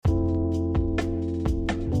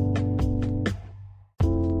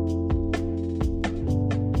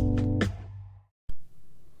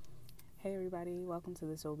welcome to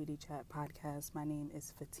this OBD Chat podcast. My name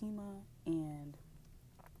is Fatima, and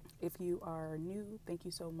if you are new, thank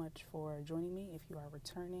you so much for joining me. If you are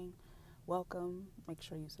returning, welcome. Make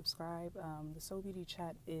sure you subscribe. This OBD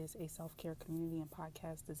Chat is a self-care community and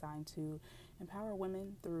podcast designed to empower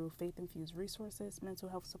women through faith-infused resources, mental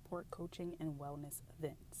health support, coaching, and wellness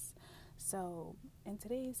events. So, in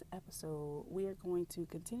today's episode, we are going to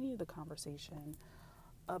continue the conversation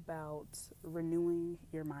about renewing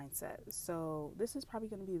your mindset. So this is probably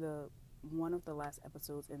going to be the one of the last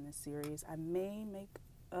episodes in this series. I may make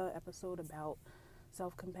an episode about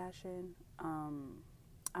self-compassion.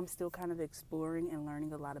 I'm still kind of exploring and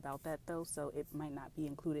learning a lot about that though, so it might not be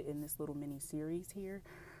included in this little mini series here.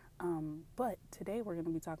 But today we're going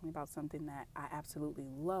to be talking about something that I absolutely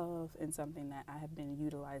love and something that I have been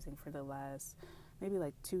utilizing for the last maybe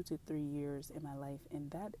like 2 to 3 years in my life,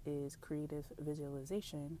 and that is creative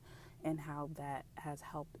visualization and how that has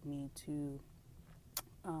helped me to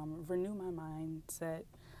renew my mindset,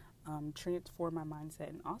 transform my mindset,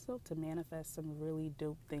 and also to manifest some really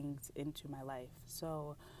dope things into my life.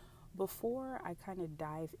 So before I kind of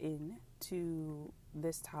dive into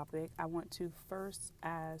this topic, I want to first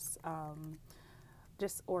ask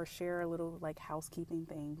share a little like housekeeping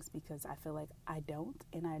things, because I feel like I don't,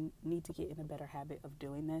 and I need to get in a better habit of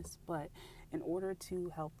doing this. But in order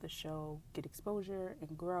to help the show get exposure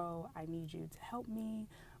and grow, I need you to help me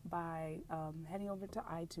by heading over to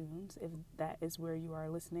iTunes. If that is where you are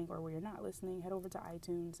listening, or where you're not listening, head over to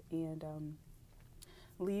iTunes and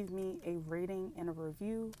leave me a rating and a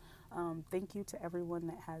review. Thank you to everyone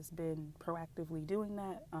that has been proactively doing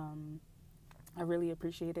that. I really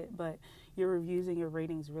appreciate it, but your reviews and your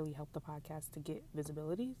ratings really help the podcast to get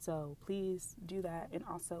visibility. So please do that. And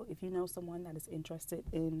also, if you know someone that is interested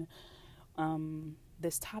in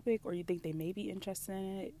this topic, or you think they may be interested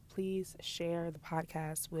in it, please share the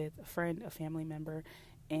podcast with a friend, a family member.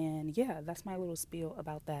 And yeah, that's my little spiel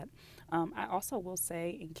about that. I also will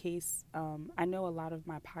say, in case I know a lot of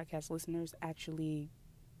my podcast listeners actually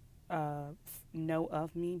know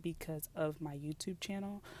of me because of my YouTube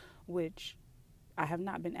channel, which I have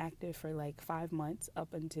not been active for like 5 months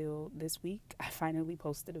up until this week. I finally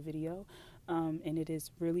posted a video, and it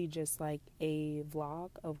is really just like a vlog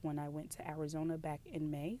of when I went to Arizona back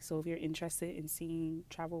in May. So if you're interested in seeing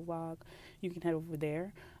travel vlog, you can head over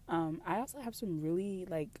there. I also have some really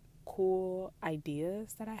like cool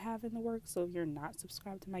ideas that I have in the works. So if you're not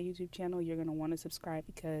subscribed to my YouTube channel, you're going to want to subscribe,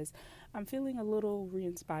 because I'm feeling a little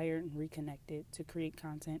re-inspired and reconnected to create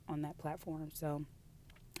content on that platform. So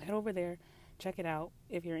head over there. Check it out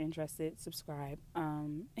if you're interested, subscribe.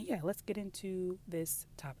 And yeah, let's get into this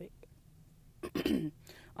topic.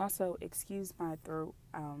 Also, excuse my throat.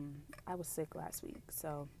 I was sick last week,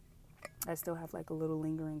 so I still have like a little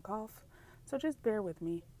lingering cough. So just bear with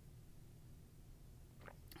me.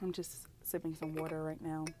 I'm just sipping some water right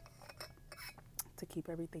now to keep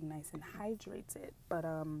everything nice and hydrated. But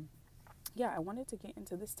yeah, I wanted to get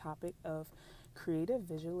into this topic of creative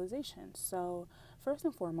visualization. So first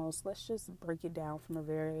and foremost, let's just break it down from a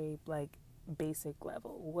very like basic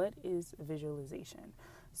level. What is visualization?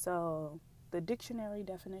 So the dictionary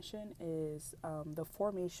definition is the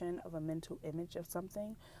formation of a mental image of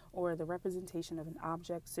something, or the representation of an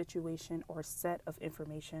object, situation, or set of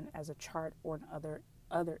information as a chart or an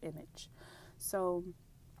other image. So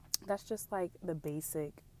that's just like the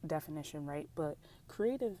basic definition, right? But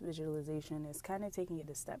creative visualization is kind of taking it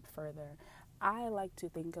a step further. I like to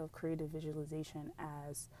think of creative visualization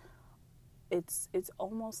as it's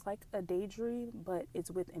almost like a daydream, but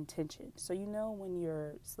it's with intention. So when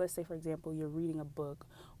you're, let's say for example, you're reading a book,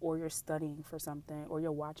 or you're studying for something, or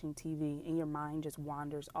you're watching TV, and your mind just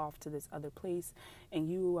wanders off to this other place, and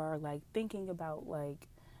you are like thinking about like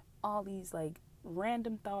all these like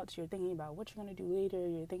random thoughts. You're thinking about what you're going to do later.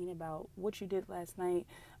 You're thinking about what you did last night.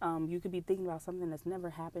 You could be thinking about something that's never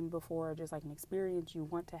happened before, just like an experience you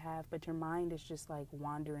want to have, but your mind is just like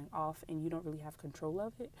wandering off, and you don't really have control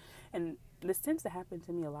of it. And this tends to happen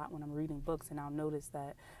to me a lot when I'm reading books, and I'll notice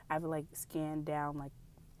that I've like scanned down like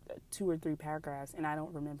 2 or 3 paragraphs, and I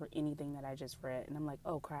don't remember anything that I just read, and I'm like,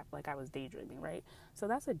 oh crap, like I was daydreaming, right? So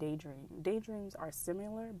that's a daydream. Daydreams are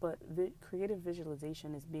similar, but creative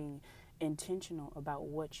visualization is being intentional about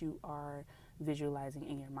what you are visualizing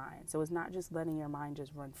in your mind. So it's not just letting your mind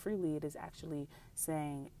just run freely. It is actually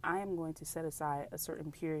saying, I am going to set aside a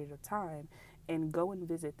certain period of time and go and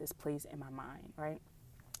visit this place in my mind, right?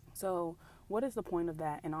 So what is the point of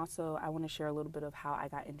that? And also, I want to share a little bit of how I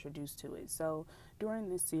got introduced to it. So during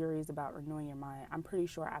this series about renewing your mind, I'm pretty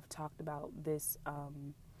sure I've talked about this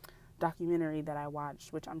documentary that I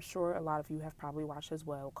watched, which I'm sure a lot of you have probably watched as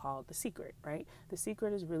well, called The Secret, right? The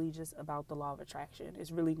Secret is really just about the law of attraction.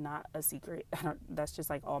 It's really not a secret. That's just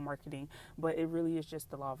like all marketing, but it really is just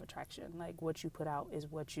the law of attraction. Like, what you put out is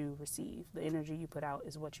what you receive. The energy you put out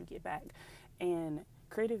is what you get back. And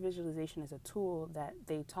creative visualization is a tool that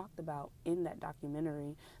they talked about in that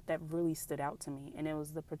documentary that really stood out to me. And it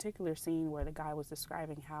was the particular scene where the guy was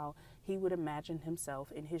describing how he would imagine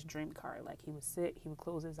himself in his dream car. Like, he would sit, he would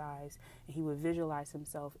close his eyes, and he would visualize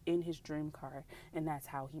himself in his dream car, and that's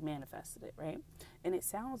how he manifested it, right? And it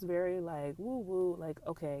sounds very like woo woo, like,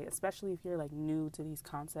 okay, especially if you're like new to these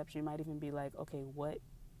concepts, you might even be like, okay,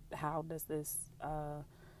 how does this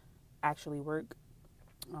actually work?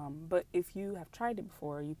 But if you have tried it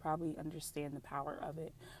before, you probably understand the power of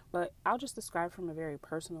it. But I'll just describe from a very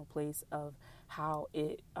personal place of how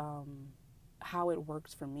it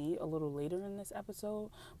works for me a little later in this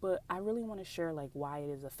episode. But I really want to share like why it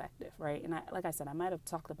is effective, right? And like I said, I might have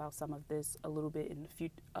talked about some of this a little bit in a few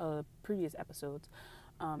previous episodes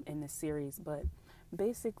in this series. But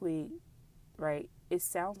basically, right, it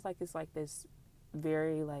sounds like it's like this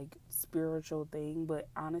very like spiritual thing, but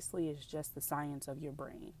honestly it's just the science of your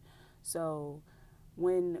brain. So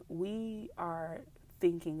when we are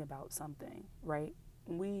thinking about something, right,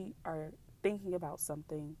 we are thinking about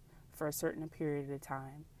something for a certain period of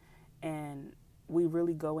time, and we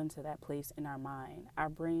really go into that place in our mind, our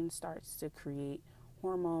brain starts to create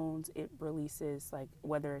hormones. It releases, like,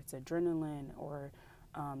 whether it's adrenaline or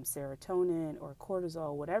serotonin or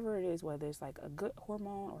cortisol, whatever it is, whether it's like a good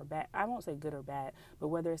hormone or bad, I won't say good or bad, but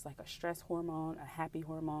whether it's like a stress hormone, a happy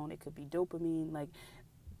hormone, it could be dopamine, like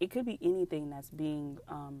it could be anything that's being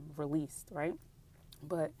released, right?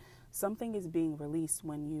 But something is being released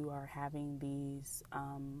when you are having these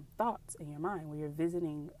thoughts in your mind, when you're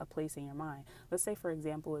visiting a place in your mind. Let's say, for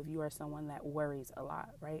example, if you are someone that worries a lot,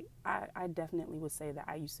 right? I definitely would say that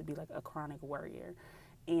I used to be like a chronic worrier.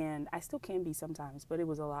 And I still can be sometimes, but it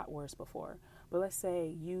was a lot worse before. But let's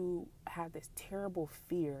say you have this terrible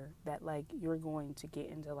fear that like you're going to get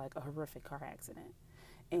into like a horrific car accident.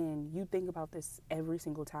 And you think about this every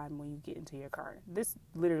single time when you get into your car. This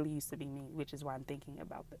literally used to be me, which is why I'm thinking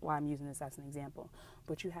about why I'm using this as an example.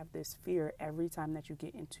 But you have this fear every time that you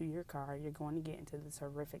get into your car, you're going to get into this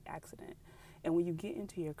horrific accident. And when you get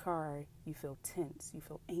into your car, you feel tense, you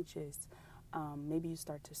feel anxious. Maybe you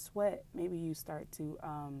start to sweat. Maybe you start to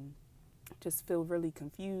just feel really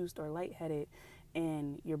confused or lightheaded,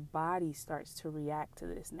 and your body starts to react to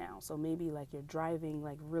this now. So maybe like you're driving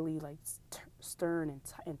like really like stern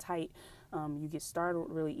and tight. You get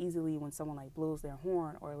startled really easily when someone like blows their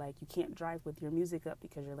horn, or like you can't drive with your music up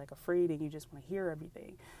because you're like afraid and you just want to hear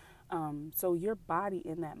everything. So your body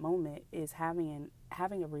in that moment is having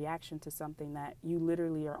a reaction to something that you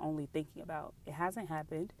literally are only thinking about. It hasn't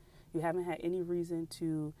happened. You haven't had any reason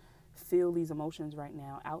to feel these emotions right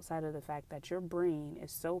now outside of the fact that your brain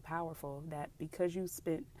is so powerful that because you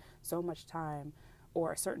spent so much time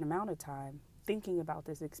or a certain amount of time thinking about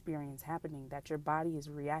this experience happening, that your body is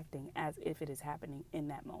reacting as if it is happening in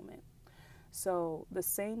that moment. So the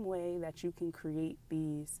same way that you can create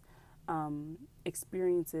these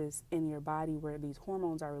experiences in your body where these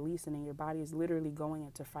hormones are releasing and your body is literally going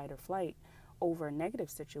into fight or flight over a negative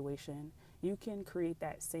situation, you can create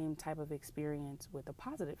that same type of experience with a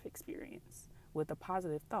positive experience, with a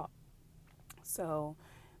positive thought. So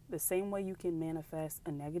the same way you can manifest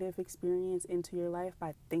a negative experience into your life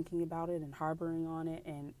by thinking about it and harboring on it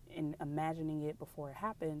and imagining it before it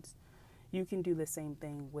happens, you can do the same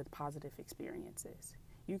thing with positive experiences.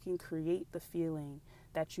 You can create the feeling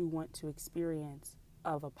that you want to experience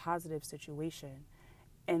of a positive situation,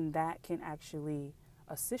 and that can actually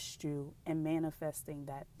assist you in manifesting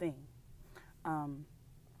that thing.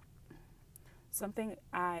 Something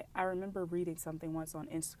I remember reading something once on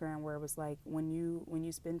Instagram where it was like when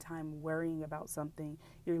you spend time worrying about something,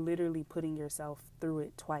 you're literally putting yourself through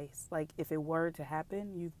it twice. Like if it were to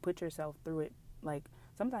happen, you've put yourself through it like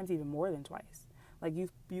sometimes even more than twice. Like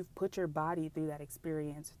you've put your body through that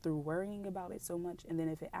experience through worrying about it so much, and then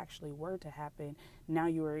if it actually were to happen, now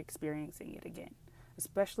you are experiencing it again.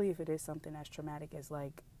 Especially if it is something as traumatic as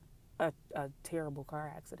like a terrible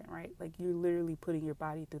car accident, right? Like you're literally putting your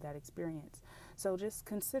body through that experience. So just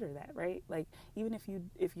consider that, right? Like even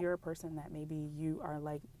if you're a person that maybe you are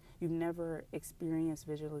like you've never experienced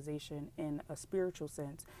visualization in a spiritual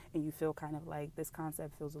sense, and you feel kind of like this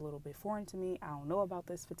concept feels a little bit foreign to me, I don't know about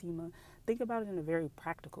this, Fatima. Think about it in a very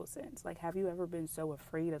practical sense. Like, have you ever been so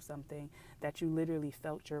afraid of something that you literally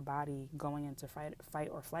felt your body going into fight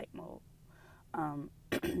or flight mode?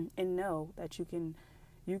 And know that you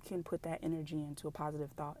can put that energy into a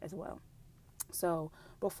positive thought as well. So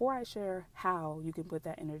before I share how you can put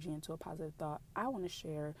that energy into a positive thought, I want to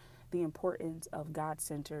share the importance of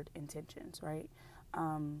God-centered intentions, right?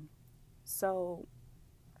 So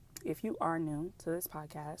if you are new to this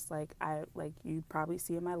podcast, like you probably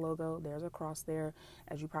see in my logo, there's a cross there,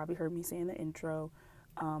 as you probably heard me say in the intro,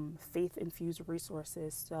 faith infused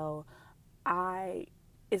resources. So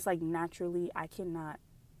it's like naturally, I cannot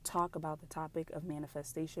talk about the topic of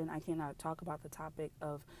manifestation. I cannot talk about the topic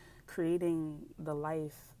of creating the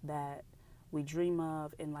life that we dream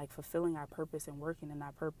of and like fulfilling our purpose and working in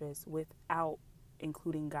our purpose without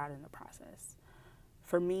including God in the process.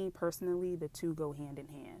 For me personally, the two go hand in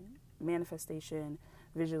hand. Manifestation,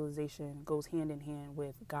 visualization goes hand in hand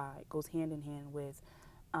with God, goes hand in hand with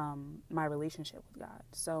my relationship with God.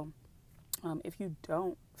 So if you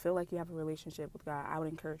don't feel like you have a relationship with God, I would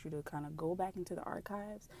encourage you to kind of go back into the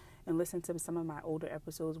archives and listen to some of my older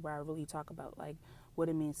episodes where I really talk about like what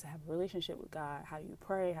it means to have a relationship with God, how do you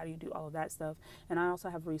pray, how do you do all of that stuff. And I also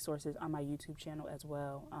have resources on my YouTube channel as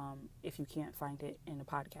well, if you can't find it in a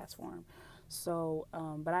podcast form. So,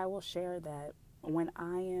 but I will share that when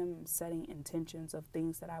I am setting intentions of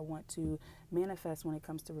things that I want to manifest when it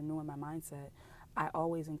comes to renewing my mindset, I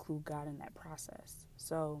always include God in that process.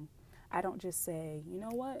 So I don't just say, you know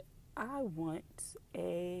what, I want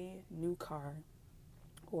a new car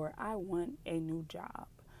or I want a new job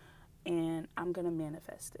and I'm going to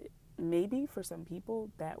manifest it. Maybe for some people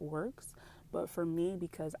that works, but for me,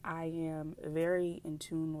 because I am very in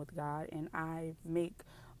tune with God and I make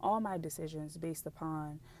all my decisions based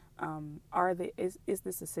upon is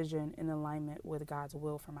this decision in alignment with God's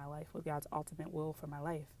will for my life, with God's ultimate will for my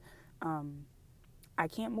life. I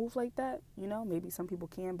can't move like that, maybe some people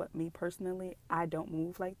can, but me personally, I don't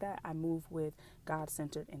move like that. I move with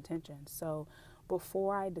God-centered intentions. So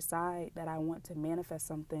before I decide that I want to manifest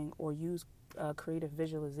something or use creative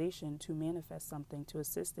visualization to manifest something, to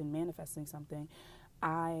assist in manifesting something,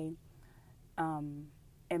 I am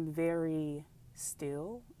very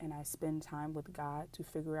still and I spend time with God to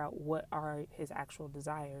figure out what are his actual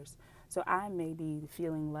desires. So I may be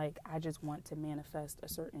feeling like I just want to manifest a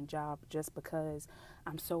certain job just because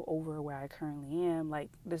I'm so over where I currently am. Like,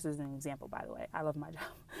 this is an example, by the way. I love my job.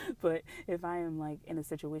 But if I am like in a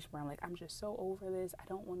situation where I'm like, I'm just so over this. I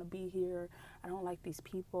don't want to be here. I don't like these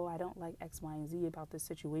people. I don't like X, Y, and Z about this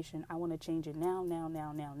situation. I want to change it now.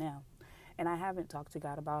 And I haven't talked to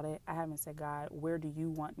God about it. I haven't said, God, where do you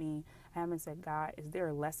want me? I haven't said, God, is there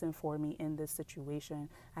a lesson for me in this situation?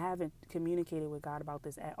 I haven't communicated with God about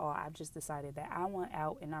this at all. I've just decided that I want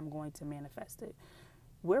out and I'm going to manifest it.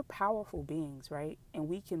 We're powerful beings, right? And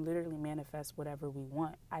we can literally manifest whatever we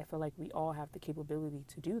want. I feel like we all have the capability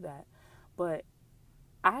to do that. But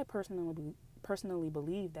I personally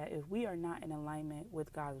believe that if we are not in alignment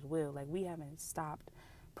with God's will, like we haven't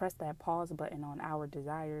pressed that pause button on our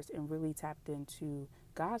desires and really tapped into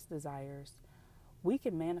God's desires, we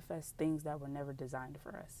can manifest things that were never designed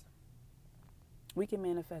for us. We can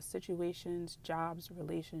manifest situations, jobs,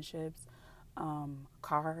 relationships,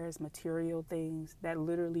 cars, material things that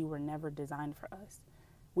literally were never designed for us.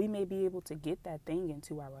 We may be able to get that thing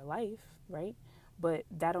into our life, right? But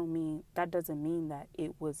that doesn't mean that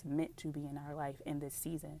it was meant to be in our life in this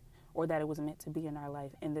season, or that it was meant to be in our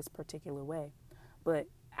life in this particular way. But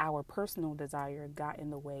our personal desire got in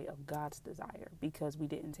the way of God's desire because we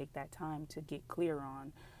didn't take that time to get clear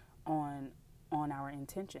on our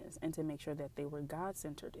intentions and to make sure that they were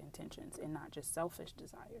God-centered intentions and not just selfish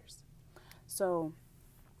desires. So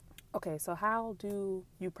how do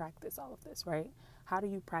you practice all of this, right? How do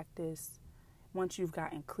you practice once you've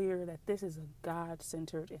gotten clear that this is a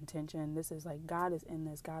God-centered intention? This is like, God is in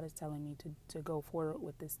this. God is telling me to go forward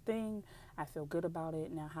with this thing. I feel good about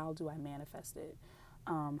it. Now, how do I manifest it?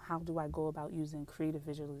 How do I go about using creative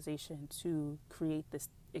visualization to create this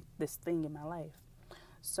thing in my life?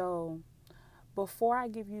 So before I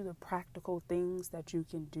give you the practical things that you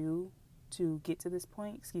can do to get to this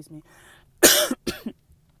point,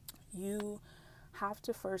 you have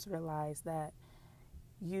to first realize that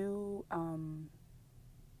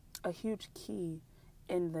a huge key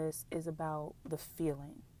in this is about the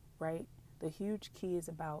feeling, right? The huge key is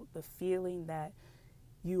about the feeling that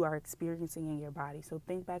you are experiencing in your body. So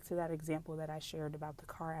think back to that example that I shared about the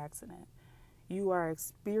car accident. You are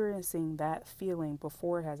experiencing that feeling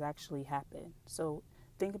before it has actually happened. So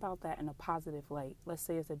think about that in a positive light. Let's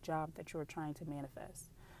say it's a job that you are trying to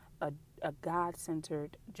manifest, a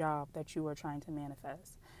God-centered job that you are trying to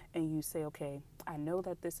manifest. And you say, okay, I know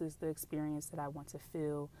that this is the experience that I want to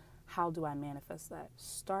feel. How do I manifest that?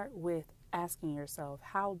 Start with asking yourself,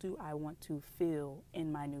 how do I want to feel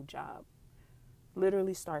in my new job?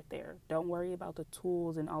 Literally start there. Don't worry about the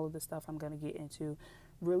tools and all of the stuff I'm going to get into.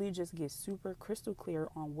 Really just get super crystal clear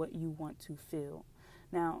on what you want to feel.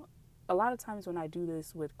 Now, a lot of times when I do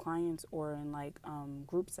this with clients or in like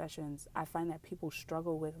group sessions, I find that people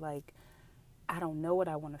struggle with like, I don't know what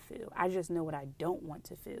I want to feel. I just know what I don't want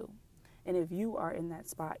to feel. And if you are in that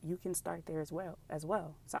spot, you can start there as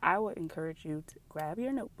well. So I would encourage you to grab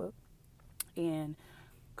your notebook and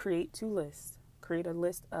create 2 lists. Create a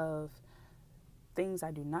list of things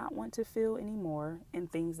I do not want to feel anymore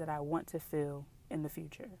and things that I want to feel in the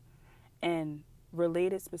future. And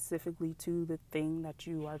relate it specifically to the thing that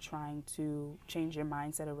you are trying to change your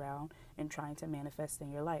mindset around and trying to manifest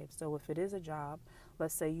in your life. So if it is a job,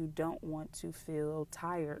 let's say you don't want to feel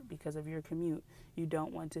tired because of your commute. You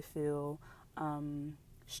don't want to feel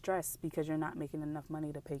stressed because you're not making enough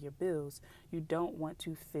money to pay your bills. You don't want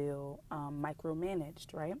to feel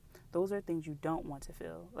micromanaged, right? Those are things you don't want to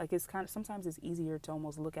feel. Like it's kind of, sometimes it's easier to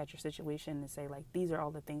almost look at your situation and say like, these are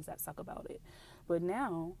all the things that suck about it. But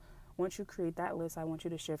now, once you create that list, I want you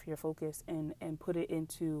to shift your focus and put it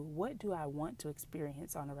into what do I want to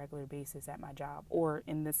experience on a regular basis at my job or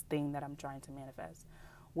in this thing that I'm trying to manifest.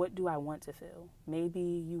 What do I want to feel? Maybe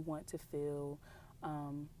you want to feel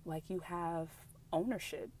like you have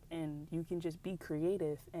ownership and you can just be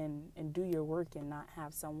creative and do your work and not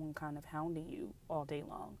have someone kind of hounding you all day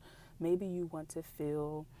long. Maybe you want to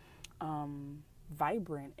feel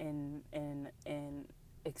vibrant and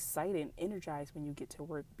excited and energized when you get to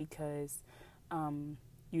work because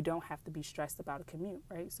you don't have to be stressed about a commute,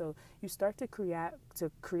 right? So you start to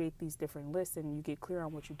create these different lists and you get clear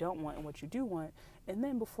on what you don't want and what you do want. And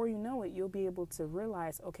then before you know it, you'll be able to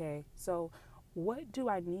realize, okay, so what do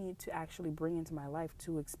I need to actually bring into my life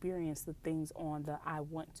to experience the things on the I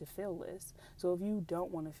want to feel list? So if you don't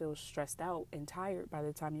want to feel stressed out and tired by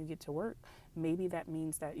the time you get to work, maybe that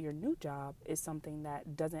means that your new job is something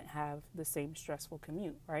that doesn't have the same stressful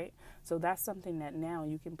commute, right? So that's something that now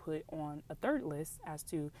you can put on a third list as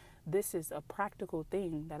to this is a practical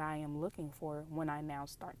thing that I am looking for when I now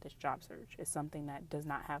start this job search. It's something that does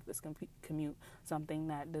not have this commute, something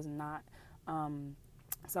that does not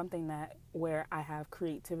something that where I have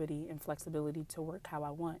creativity and flexibility to work how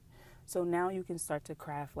I want. So now you can start to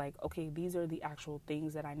craft like, okay, these are the actual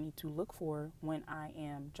things that I need to look for when I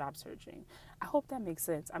am job searching. I hope that makes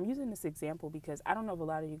sense. I'm using this example because I don't know if a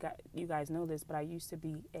lot of you guys know this, but I used to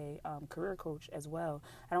be a career coach as well.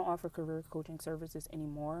 I don't offer career coaching services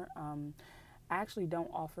anymore. I actually don't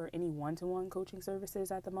offer any one-to-one coaching services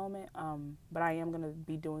at the moment, but I am going to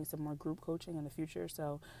be doing some more group coaching in the future,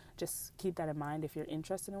 so just keep that in mind if you're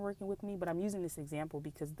interested in working with me. But I'm using this example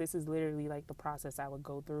because this is literally like the process I would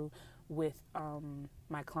go through with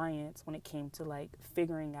my clients when it came to like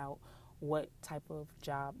figuring out what type of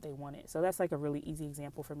job they wanted. So that's like a really easy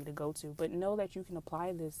example for me to go to, but know that you can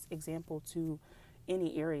apply this example to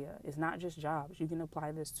any area. It's not just jobs. You can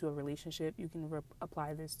apply this to a relationship. You can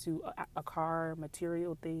apply this to a car,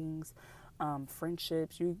 material things,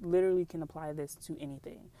 friendships. You literally can apply this to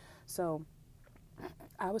anything. So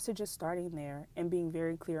I would suggest starting there and being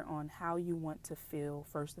very clear on how you want to feel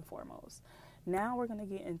first and foremost. Now we're going to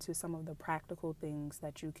get into some of the practical things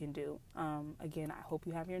that you can do. Again, I hope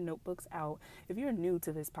you have your notebooks out. If you're new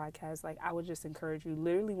to this podcast, like I would just encourage you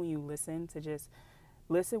literally when you listen to just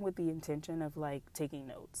listen with the intention of like taking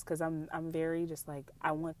notes, because I'm very just like,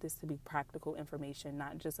 I want this to be practical information,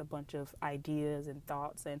 not just a bunch of ideas and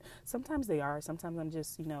thoughts. And sometimes they are. Sometimes I'm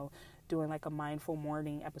just, doing like a mindful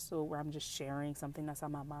morning episode where I'm just sharing something that's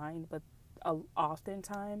on my mind. But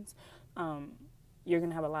oftentimes, you're going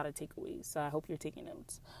to have a lot of takeaways. So I hope you're taking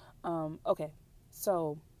notes. Okay.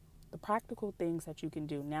 So the practical things that you can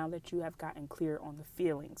do now that you have gotten clear on the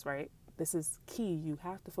feelings, right? This is key. You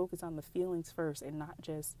have to focus on the feelings first and not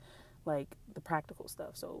just like the practical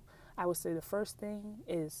stuff. So I would say the first thing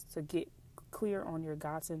is to get clear on your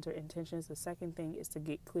God-centered intentions. The second thing is to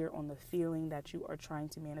get clear on the feeling that you are trying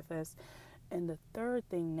to manifest. And the third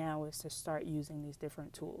thing now is to start using these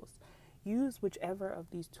different tools. Use whichever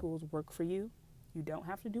of these tools work for you. You don't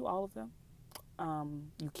have to do all of them.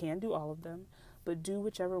 You can do all of them, but do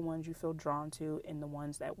whichever ones you feel drawn to and the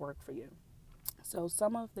ones that work for you. So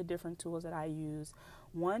some of the different tools that I use,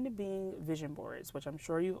 one being vision boards, which I'm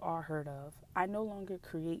sure you've all heard of. I no longer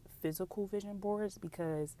create physical vision boards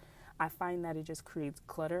because I find that it just creates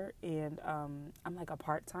clutter, and I'm like a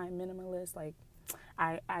part-time minimalist. Like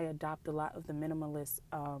I adopt a lot of the minimalist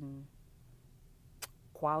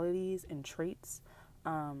qualities and traits,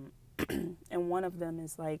 and one of them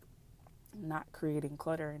is like not creating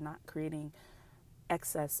clutter and not creating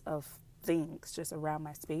excess of things just around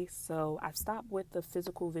my space. So I've stopped with the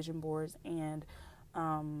physical vision boards, and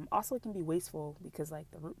Also, it can be wasteful because like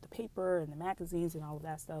the paper and the magazines and all of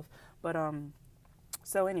that stuff. But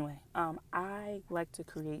so anyway, I like to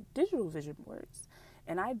create digital vision boards,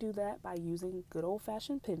 and I do that by using good old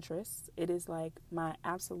fashioned Pinterest. It is like my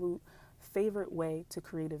absolute favorite way to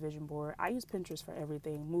create a vision board. I use Pinterest for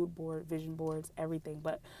everything, mood board, vision boards, everything.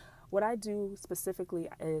 But what I do specifically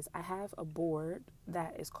is I have a board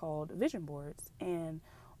that is called vision boards, and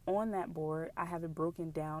on that board I have it broken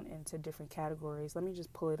down into different categories. Let me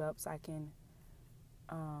just pull it up so I can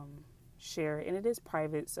share it. And it is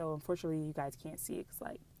private, so unfortunately you guys can't see it, because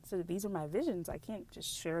like, so these are my visions, I can't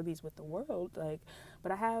just share these with the world, like.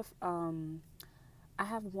 But I have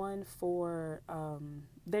one for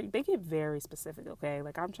they get very specific, okay?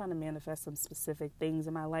 Like, I'm trying to manifest some specific things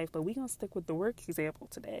in my life, but we're gonna stick with the work example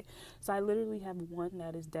today. So I literally have one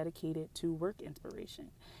that is dedicated to work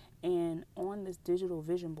inspiration. And on this digital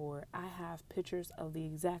vision board, I have pictures of the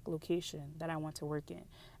exact location that I want to work in.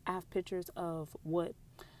 I have pictures of what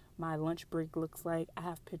my lunch break looks like. I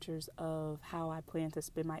have pictures of how I plan to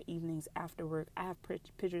spend my evenings after work. I have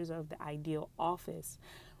pictures of the ideal office.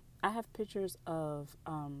 I have pictures of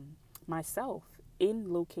myself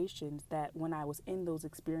in locations that when I was in those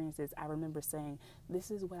experiences, I remember saying,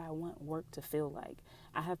 this is what I want work to feel like.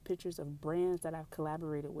 I have pictures of brands that I've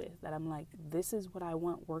collaborated with that I'm like, this is what I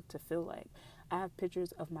want work to feel like. I have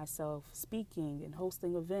pictures of myself speaking and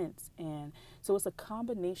hosting events. And so it's a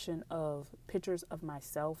combination of pictures of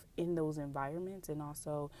myself in those environments, and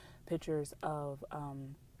also pictures of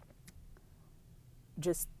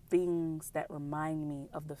just things that remind me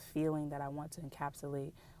of the feeling that I want to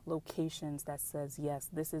encapsulate, locations that says, yes,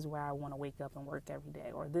 this is where I want to wake up and work every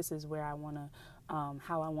day, or this is where I want to,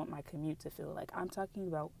 how I want my commute to feel like. I'm talking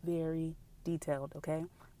about very detailed, okay?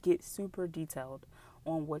 Get super detailed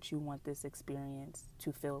on what you want this experience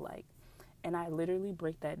to feel like. And I literally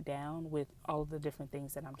break that down with all of the different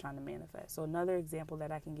things that I'm trying to manifest. So another example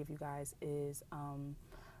that I can give you guys is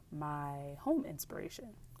my home inspiration.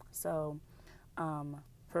 So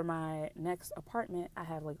for my next apartment, I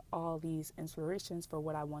have like all these inspirations for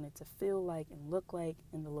what I want it to feel like and look like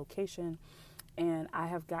in the location. And I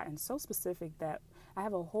have gotten so specific that I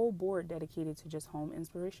have a whole board dedicated to just home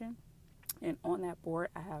inspiration. And on that board,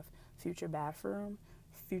 I have future bathroom,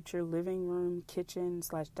 future living room, kitchen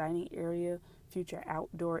 / dining area, future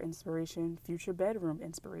outdoor inspiration, future bedroom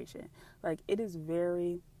inspiration. Like, it is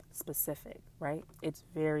very specific, right? It's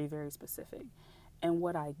very, very specific. And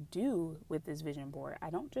what I do with this vision board,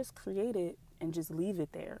 I don't just create it and just leave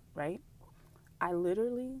it there, right? I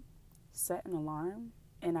literally set an alarm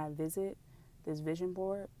and I visit this vision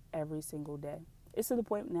board every single day. It's to the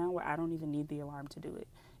point now where I don't even need the alarm to do it.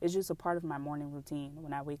 It's just a part of my morning routine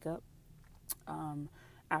when I wake up.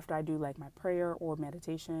 After I do like my prayer or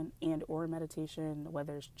meditation,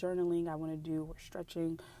 whether it's journaling I want to do or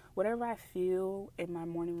stretching, whatever I feel in my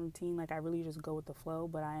morning routine, like I really just go with the flow.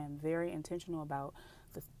 But I am very intentional about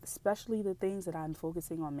especially the things that I'm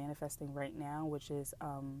focusing on manifesting right now, which is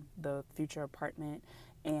the future apartment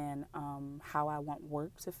and how I want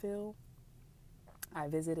work to feel. I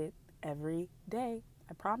visit it every day.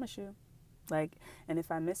 I promise you. Like, and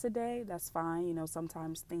if I miss a day, that's fine. You know,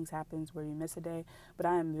 sometimes things happen where you miss a day, but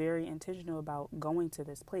I am very intentional about going to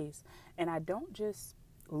this place. And I don't just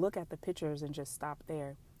look at the pictures and just stop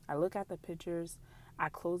there. I look at the pictures, I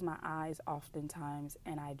close my eyes oftentimes,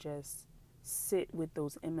 and I just sit with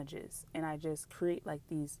those images. And I just create like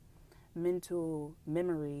these mental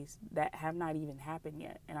memories that have not even happened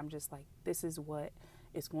yet. And I'm just like, this is what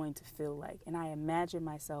it's going to feel like. And I imagine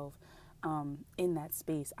myself in that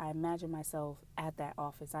space. I imagine myself at that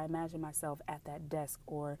office. I imagine myself at that desk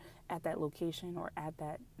or at that location or at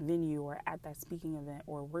that venue or at that speaking event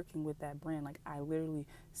or working with that brand. Like, I literally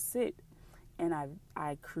sit and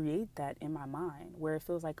I create that in my mind where it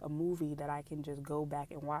feels like a movie that I can just go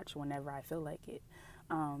back and watch whenever I feel like it.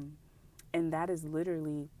 And that is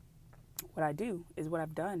literally what I do, is what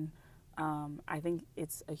I've done. I think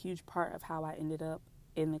it's a huge part of how I ended up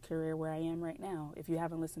in the career where I am right now. If you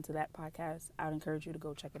haven't listened to that podcast, I would encourage you to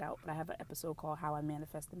go check it out. But I have an episode called How I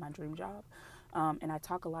Manifested My Dream Job. And I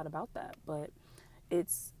talk a lot about that, but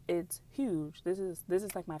it's huge. This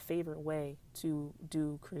is like my favorite way to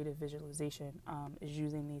do creative visualization, is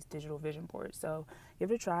using these digital vision boards. So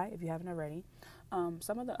give it a try if you haven't already.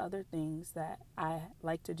 Some of the other things that I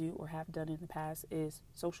like to do or have done in the past is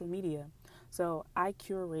social media. So I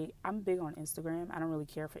curate, I'm big on Instagram. I don't really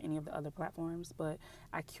care for any of the other platforms, but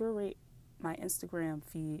I curate my Instagram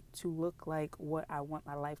feed to look like what I want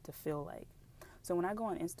my life to feel like. So when I go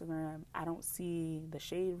on Instagram, I don't see the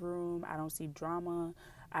shade room. I don't see drama.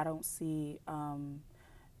 I don't see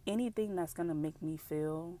anything that's going to make me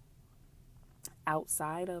feel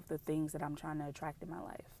outside of the things that I'm trying to attract in my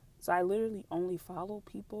life. So I literally only follow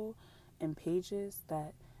people and pages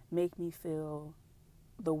that make me feel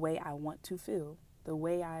the way I want to feel, the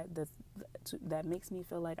way that makes me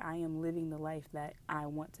feel like I am living the life that I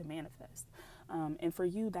want to manifest. And for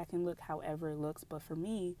you, that can look however it looks, but for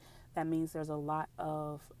me, that means there's a lot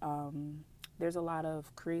of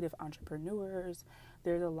creative entrepreneurs.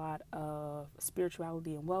 There's a lot of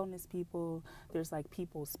spirituality and wellness people. There's like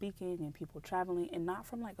people speaking and people traveling, and not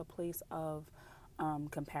from like a place of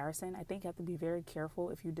comparison. I think you have to be very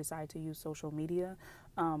careful if you decide to use social media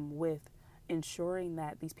with ensuring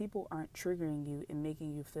that these people aren't triggering you and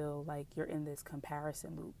making you feel like you're in this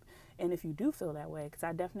comparison loop. And if you do feel that way, because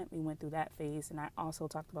I definitely went through that phase, and I also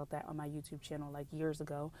talked about that on my YouTube channel like years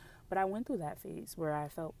ago, but I went through that phase where I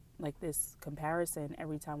felt like this comparison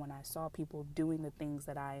every time when I saw people doing the things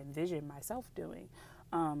that I envisioned myself doing.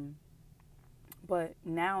 But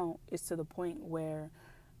now it's to the point where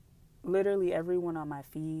literally everyone on my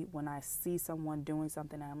feed, when I see someone doing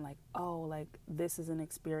something, I'm like, oh, like this is an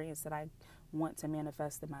experience that I want to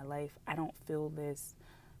manifest in my life. I don't feel this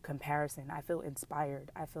comparison. I feel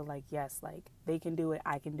inspired. I feel like, yes, like they can do it.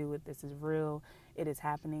 I can do it. This is real. It is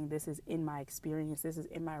happening. This is in my experience. This is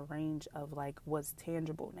in my range of like what's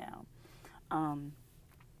tangible now.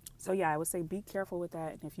 So yeah, I would say be careful with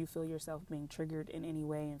that. And if you feel yourself being triggered in any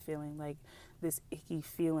way and feeling like this icky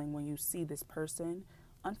feeling when you see this person,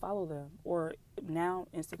 unfollow them. Or now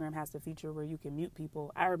Instagram has the feature where you can mute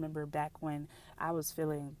people. I remember back when I was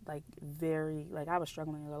feeling like I was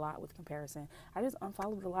struggling a lot with comparison. I just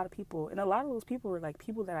unfollowed a lot of people, and a lot of those people were like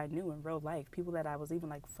people that I knew in real life, people that I was even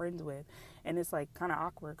like friends with. And it's like kind of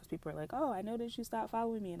awkward because people are like, oh, I noticed you stopped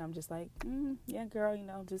following me, and I'm just like, yeah, girl,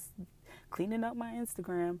 just cleaning up my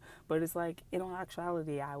Instagram. But it's like, in all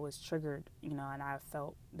actuality, I was triggered, and I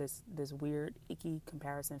felt this weird icky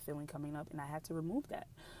comparison feeling coming up, and I had to remove that.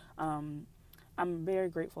 I'm very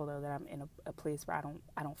grateful though that I'm in a place where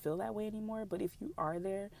I don't feel that way anymore. But if you are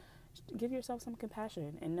there, give yourself some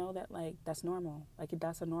compassion and know that like that's normal. Like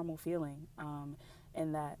that's a normal feeling,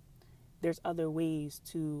 and that there's other ways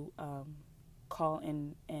to call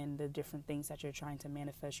in the different things that you're trying to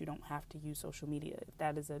manifest. You don't have to use social media. If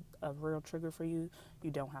that is a real trigger for you,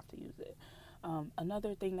 you don't have to use it.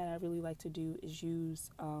 Another thing that I really like to do is use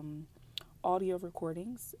audio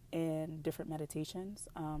recordings and different meditations.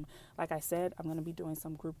 Like I said, I'm going to be doing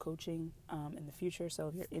some group coaching in the future. So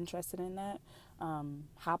if you're interested in that,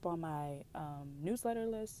 hop on my newsletter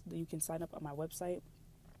list. You can sign up on my website,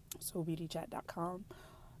 soulbeautychat.com.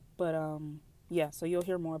 But yeah, so you'll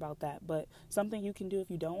hear more about that. But something you can do if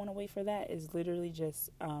you don't want to wait for that is literally just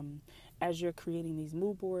as you're creating these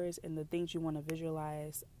mood boards and the things you want to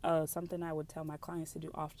visualize, something I would tell my clients to do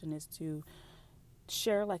often is to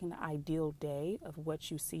share like an ideal day of what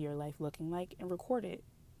you see your life looking like and record it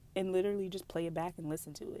and literally just play it back and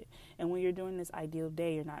listen to it. And when you're doing this ideal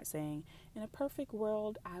day, you're not saying, in a perfect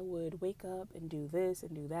world, I would wake up and do this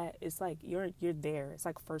and do that. It's like you're there. It's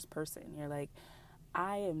like first person. You're like,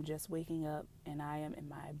 I am just waking up and I am in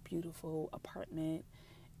my beautiful apartment.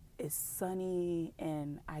 It's sunny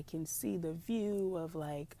and I can see the view of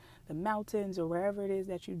like the mountains or wherever it is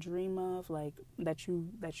that you dream of, like that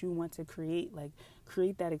you want to create, like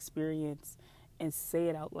create that experience and say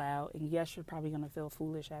it out loud. And yes, you're probably going to feel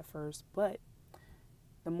foolish at first, but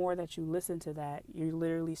the more that you listen to that, you're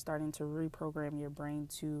literally starting to reprogram your brain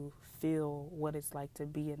to feel what it's like to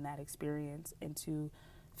be in that experience and to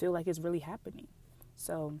feel like it's really happening.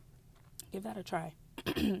 So give that a try.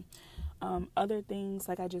 Other things,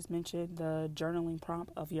 like I just mentioned, the journaling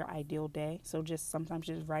prompt of your ideal day. So sometimes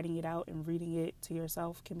just writing it out and reading it to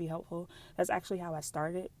yourself can be helpful. That's actually how I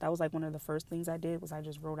started. That was like one of the first things I did was I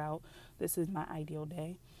just wrote out, this is my ideal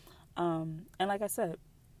day. And like I said,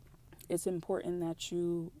 it's important that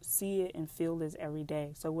you see it and feel this every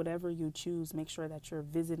day. So whatever you choose, make sure that you're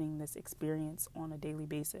visiting this experience on a daily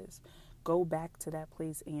basis. Go back to that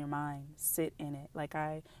place in your mind. Sit in it. Like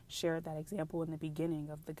I shared that example in the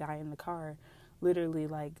beginning of the guy in the car. Literally,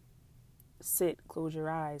 like, sit, close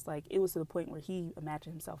your eyes. Like, it was to the point where he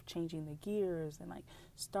imagined himself changing the gears and, like,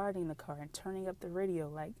 starting the car and turning up the radio.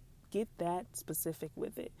 Like, get that specific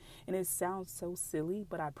with it. And it sounds so silly,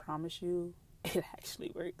 but I promise you, it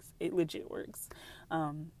actually works. It legit works.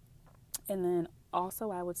 And then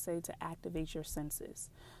also I would say to activate your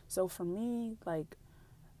senses. So for me, like,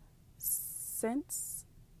 sense,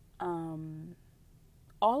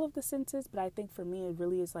 all of the senses, but I think for me it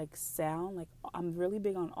really is like sound. Like I'm really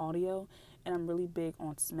big on audio and I'm really big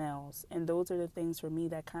on smells, and those are the things for me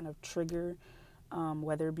that kind of trigger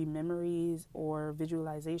whether it be memories or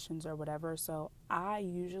visualizations or whatever. So I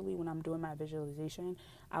usually, when I'm doing my visualization,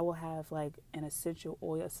 I will have like an essential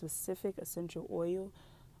oil, a specific essential oil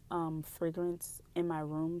fragrance in my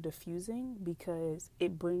room diffusing, because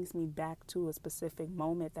it brings me back to a specific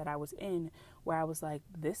moment that I was in where I was like,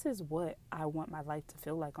 this is what I want my life to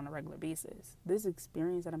feel like on a regular basis. This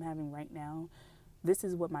experience that I'm having right now, this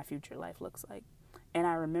is what my future life looks like. And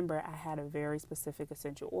I remember I had a very specific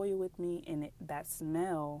essential oil with me, and that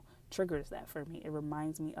smell triggers that for me. It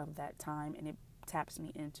reminds me of that time, and it taps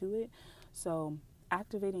me into it. So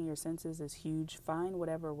activating your senses is huge. Find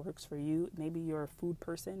whatever works for you. Maybe you're a food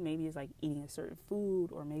person. Maybe it's like eating a certain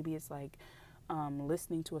food, or maybe it's like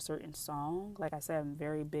listening to a certain song. Like I said, I'm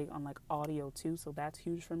very big on like audio too, so that's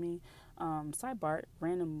huge for me. Sidebar,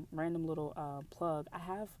 random little plug. I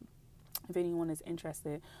have, if anyone is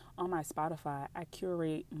interested, on my Spotify, I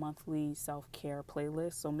curate monthly self-care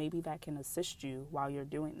playlists. So maybe that can assist you while you're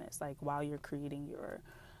doing this, like while you're creating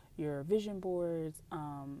your vision boards,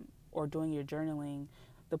 or doing your journaling.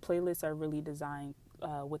 The playlists are really designed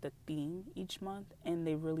with a theme each month, and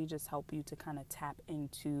they really just help you to kind of tap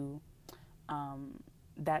into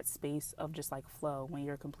that space of just like flow when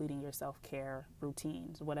you're completing your self-care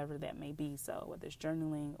routines, whatever that may be. So whether it's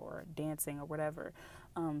journaling or dancing or whatever.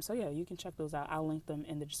 So yeah, you can check those out. I'll link them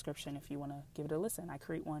in the description if you want to give it a listen. I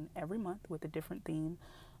create one every month with a different theme.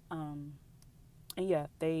 And yeah,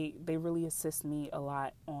 they really assist me a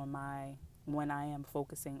lot on when I am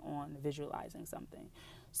focusing on visualizing something.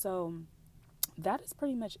 So that is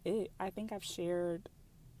pretty much it. I think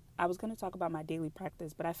I was going to talk about my daily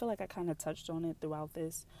practice, but I feel like I kind of touched on it throughout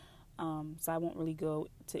this. So I won't really go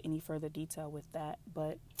to any further detail with that.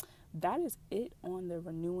 But that is it on the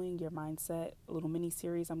Renewing Your Mindset little mini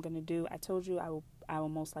series I'm going to do. I told you I will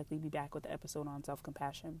most likely be back with the episode on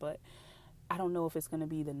self-compassion, but I don't know if it's going to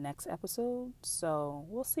be the next episode. So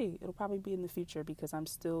we'll see. It'll probably be in the future because I'm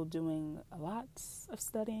still doing a lot of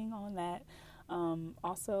studying on that.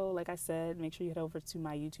 Also, like I said, make sure you head over to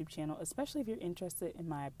my YouTube channel, especially if you're interested in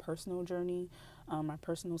my personal journey, my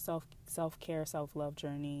personal self-care, self-love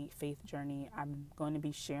journey, faith journey. I'm going to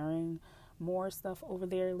be sharing more stuff over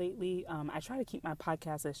there lately. I try to keep my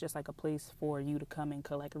podcast as just like a place for you to come and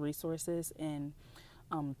collect resources and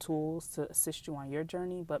tools to assist you on your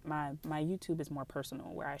journey, but my YouTube is more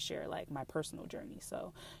personal, where I share like my personal journey.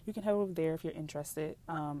 So you can head over there if you're interested.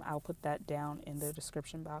 I'll put that down in the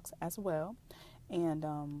description box as well. And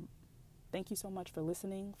thank you so much for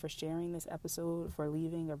listening, for sharing this episode, for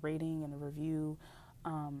leaving a rating and a review.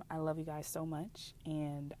 I love you guys so much,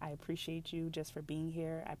 and I appreciate you just for being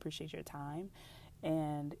here. I appreciate your time.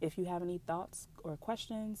 And if you have any thoughts or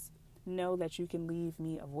questions, know that you can leave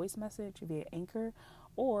me a voice message via Anchor,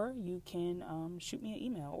 or you can shoot me an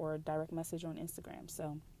email or a direct message on Instagram.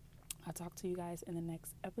 So I'll talk to you guys in the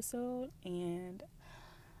next episode, and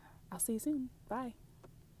I'll see you soon. Bye.